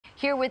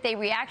Here with a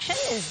reaction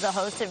is the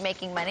host of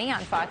Making Money on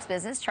Fox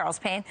Business, Charles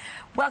Payne.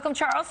 Welcome,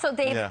 Charles. So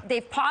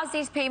they've paused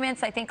these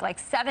payments, I think, like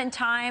 7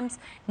 times.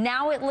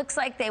 Now it looks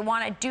like they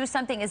want to do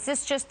something. Is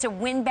this just to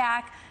win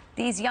back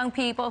these young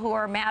people who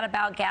are mad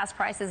about gas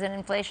prices and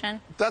inflation?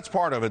 That's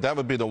part of it. That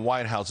would be the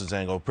White House's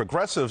angle.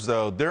 Progressives,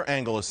 though, their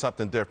angle is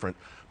something different.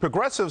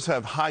 Progressives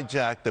have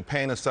hijacked the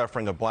pain and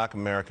suffering of black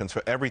Americans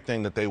for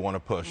everything that they want to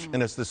push.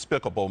 And it's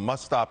despicable.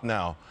 Must stop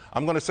now.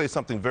 I'm going to say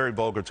something very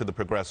vulgar to the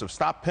progressives.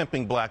 Stop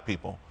pimping black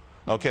people.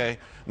 Okay?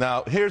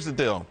 Now, here's the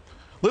deal.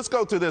 Let's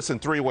go through this in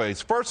 3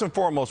 ways. First and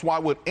foremost, why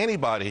would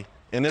anybody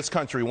in this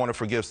country want to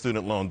forgive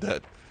student loan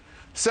debt?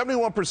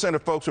 71%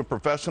 of folks with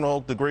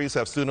professional degrees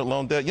have student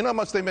loan debt. You know how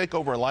much they make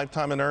over a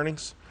lifetime in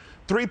earnings?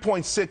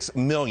 $3.6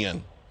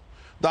 million.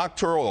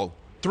 Doctoral,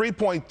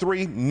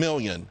 $3.3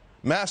 million.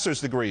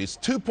 Master's degrees,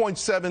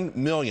 $2.7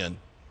 million.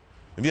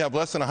 If you have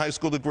less than a high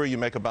school degree, you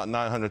make about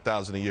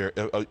 $900,000 a year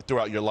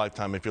throughout your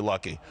lifetime if you're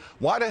lucky.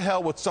 Why the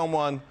hell would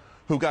someone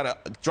who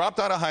dropped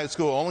out of high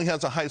school, only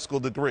has a high school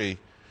degree,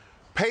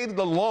 paid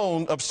the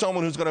loan of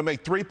someone who's going to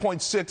make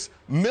 $3.6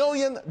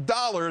 million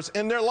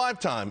in their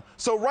lifetime?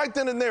 So right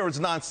then and there, it's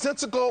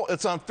nonsensical,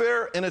 it's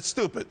unfair, and it's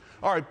stupid.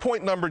 All right,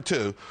 point number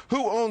 2.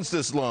 Who owns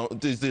this loan,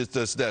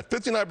 this debt?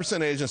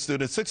 59% Asian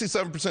students,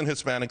 67%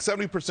 Hispanic,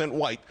 70%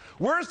 white.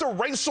 Where's the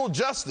racial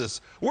justice?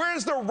 Where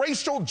is the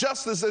racial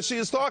justice that she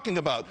is talking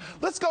about?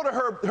 Let's go to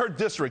her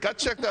district. I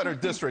checked out her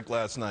district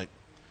last night.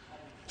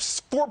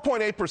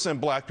 4.8%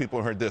 black people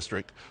in her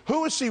district.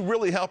 Who is she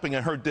really helping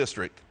in her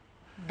district?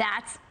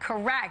 That's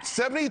correct.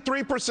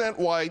 73%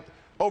 white,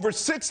 over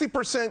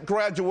 60%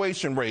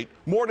 graduation rate,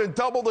 more than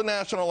double the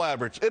national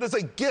average. It is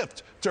a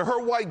gift to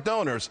her white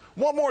donors.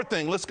 One more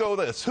thing, let's go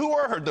with this. Who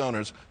are her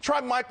donors?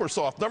 Try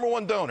Microsoft,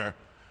 #1 donor.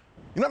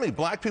 You know how many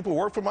black people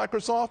work for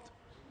Microsoft?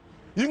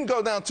 You can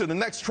go down to the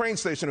next train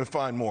station and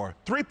find more.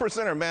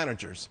 3% are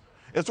managers.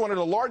 It's one of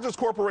the largest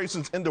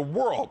corporations in the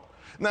world.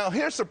 Now,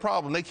 here's the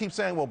problem. They keep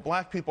saying, well,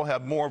 black people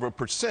have more of a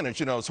percentage.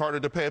 You know, it's harder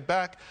to pay it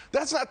back.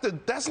 That's not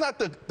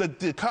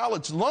the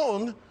college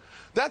loan.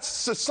 That's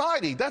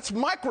society. That's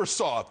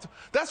Microsoft.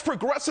 That's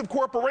progressive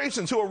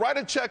corporations who will write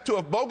a check to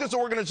a bogus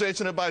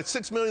organization and buy a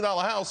 $6 million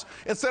house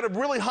instead of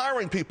really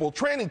hiring people,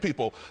 training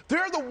people.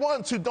 They're the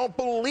ones who don't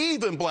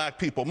believe in black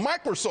people.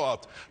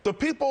 Microsoft, the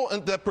people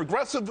that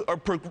progressive are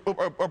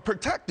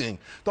protecting.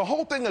 The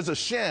whole thing is a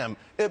sham.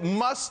 It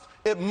must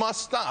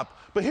stop.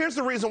 But here's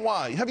the reason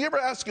why. Have you ever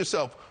asked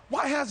yourself,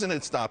 why hasn't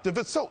it stopped? If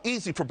it's so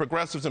easy for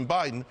progressives and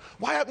Biden,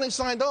 why haven't they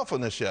signed off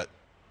on this yet?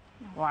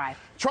 Why?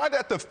 Try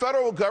that the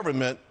federal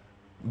government.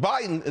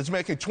 Biden is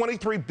making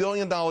 $23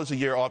 billion a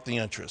year off the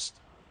interest.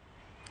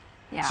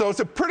 Yeah. So it's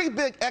a pretty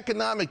big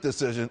economic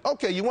decision.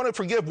 Okay, you want to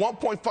forgive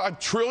 $1.5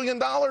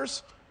 trillion?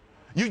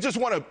 You just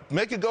want to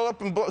make it go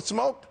up in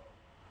smoke?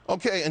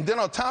 Okay, and then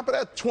on top of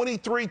that,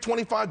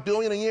 $25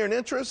 billion a year in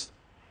interest?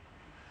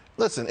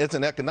 Listen, it's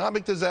an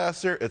economic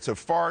disaster. It's a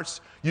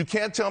farce. You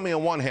can't tell me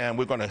on one hand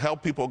we're going to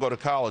help people go to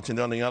college and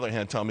on the other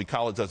hand tell me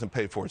college doesn't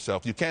pay for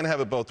itself. You can't have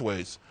it both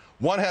ways.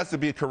 One has to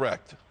be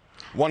correct.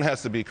 One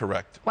has to be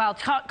correct. Well,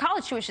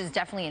 college tuition is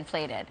definitely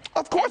inflated.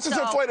 Of course it's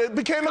inflated. It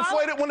became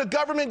inflated when the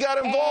government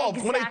got involved.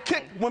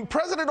 Exactly. When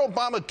President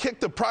Obama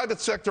kicked the private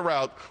sector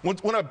out,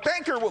 when a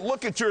banker would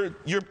look at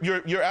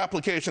your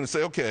application and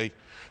say, okay,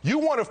 you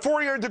want a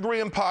 4-year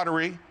degree in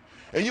pottery,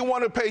 and you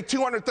want to pay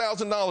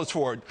 $200,000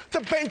 for it, the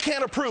bank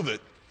can't approve it.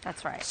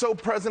 That's right. So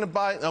President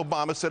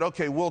Obama said,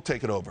 okay, we'll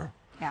take it over.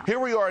 Yeah. Here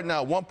we are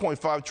now,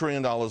 $1.5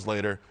 trillion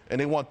later,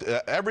 and they want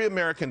every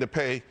American to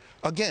pay,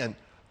 again,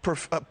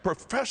 a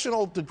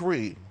professional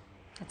degree,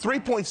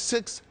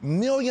 $3.6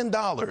 million.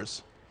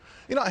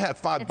 You know, I have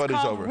 5 buddies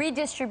over. It's called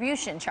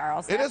redistribution,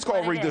 Charles. It is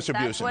called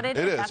redistribution. That's what it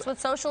is. That's what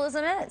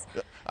socialism is.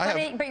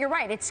 But you're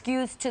right. It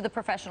skews to the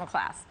professional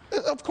class.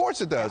 Of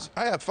course it does.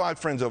 Yeah. I have 5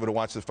 friends over to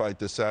watch the fight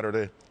this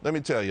Saturday. Let me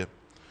tell you,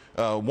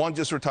 one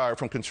just retired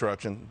from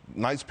construction,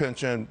 nice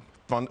pension,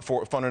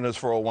 funding his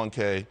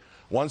 401k.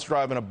 One's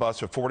driving a bus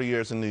for 40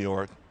 years in New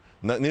York.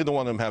 Neither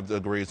one of them have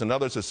degrees.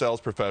 Another's a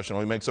sales professional.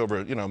 He makes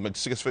over,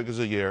 makes 6 figures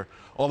a year.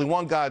 Only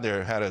one guy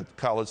there had a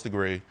college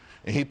degree,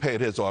 and he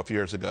paid his off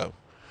years ago.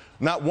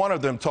 Not one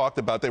of them talked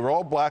about, they were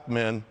all black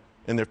men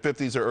in their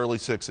 50s or early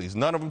 60s.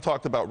 None of them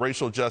talked about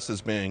racial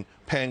justice being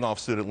paying off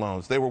student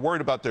loans. They were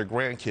worried about their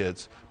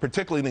grandkids,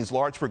 particularly in these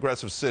large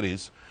progressive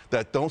cities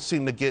that don't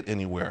seem to get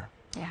anywhere.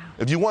 Yeah.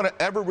 If you want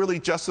to ever really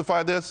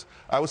justify this,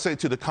 I would say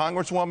to the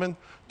Congresswoman,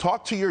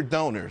 talk to your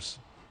donors.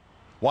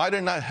 Why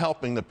they're not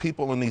helping the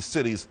people in these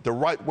cities the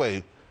right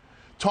way.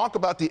 Talk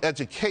about the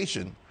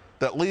education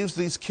that leaves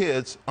these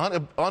kids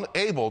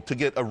unable to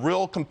get a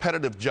real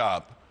competitive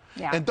job.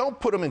 Yeah. And don't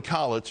put them in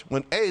college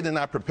when A, they're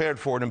not prepared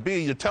for it, and B,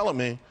 you're telling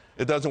me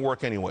it doesn't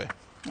work anyway.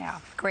 Yeah,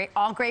 great.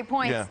 All great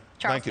points. Yeah.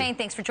 Charles Payne,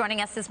 thanks for joining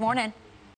us this morning.